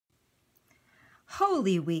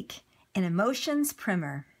Holy Week, an Emotions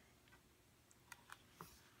Primer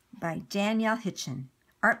by Danielle Hitchen,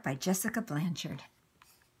 art by Jessica Blanchard.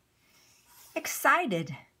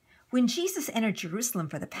 Excited! When Jesus entered Jerusalem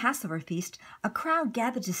for the Passover feast, a crowd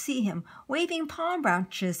gathered to see him, waving palm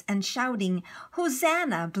branches and shouting,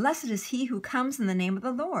 "Hosanna! Blessed is he who comes in the name of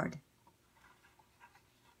the Lord."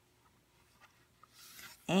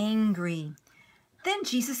 Angry. Then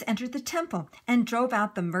Jesus entered the temple and drove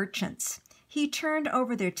out the merchants. He turned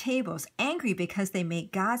over their tables, angry because they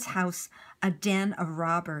made God's house a den of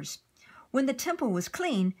robbers. When the temple was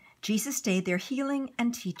clean, Jesus stayed there healing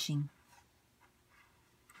and teaching.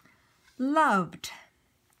 Loved.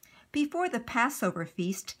 Before the Passover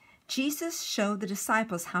feast, Jesus showed the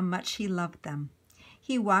disciples how much he loved them.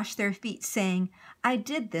 He washed their feet, saying, "I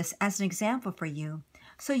did this as an example for you,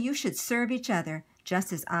 so you should serve each other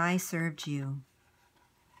just as I served you."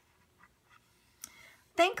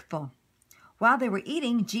 Thankful. While they were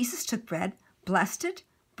eating, Jesus took bread, blessed it,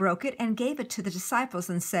 broke it, and gave it to the disciples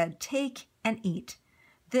and said, "Take and eat.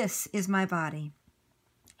 This is my body."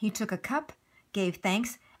 He took a cup, gave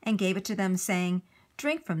thanks, and gave it to them, saying,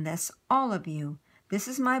 "Drink from this, all of you. This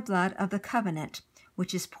is my blood of the covenant,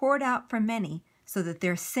 which is poured out for many, so that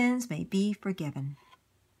their sins may be forgiven."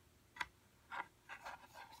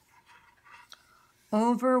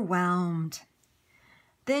 Overwhelmed.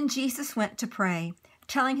 Then Jesus went to pray,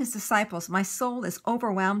 telling his disciples, "My soul is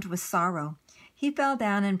overwhelmed with sorrow." He fell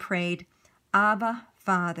down and prayed, "Abba,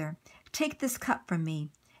 Father, take this cup from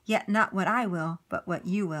me, yet not what I will, but what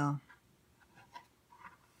you will."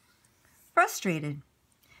 Frustrated.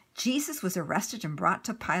 Jesus was arrested and brought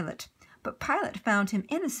to Pilate, but Pilate found him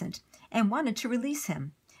innocent and wanted to release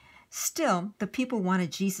him. Still, the people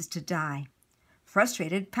wanted Jesus to die.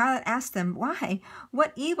 Frustrated, Pilate asked them, "Why?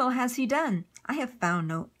 What evil has he done? I have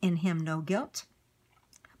found in him no guilt."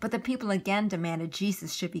 But the people again demanded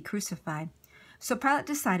Jesus should be crucified. So Pilate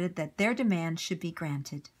decided that their demand should be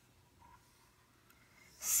granted.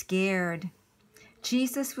 Scared.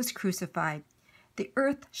 Jesus was crucified. The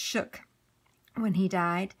earth shook when he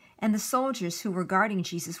died, and the soldiers who were guarding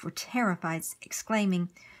Jesus were terrified,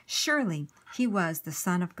 exclaiming, "Surely he was the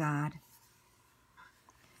Son of God."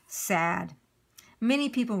 Sad. Many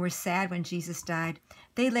people were sad when Jesus died.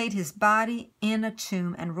 They laid his body in a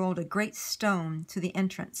tomb and rolled a great stone to the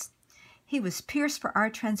entrance. He was pierced for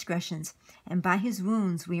our transgressions, and by his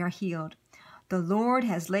wounds we are healed. The Lord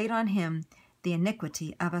has laid on him the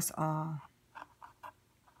iniquity of us all.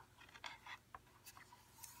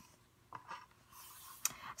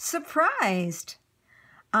 Surprised!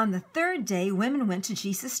 On the third day, women went to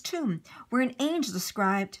Jesus' tomb, where an angel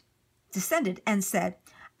descended and said,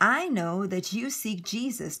 "I know that you seek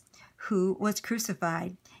Jesus, who was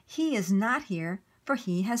crucified. He is not here, for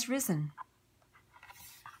he has risen."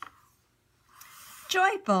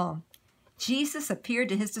 Joyful! Jesus appeared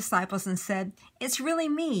to his disciples and said, "It's really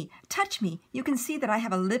me. Touch me. You can see that I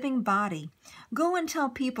have a living body. Go and tell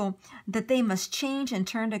people that they must change and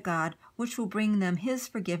turn to God, which will bring them his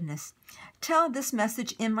forgiveness. Tell this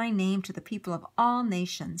message in my name to the people of all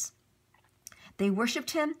nations." They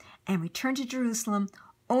worshipped him and returned to Jerusalem,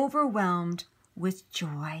 overwhelmed with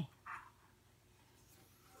joy.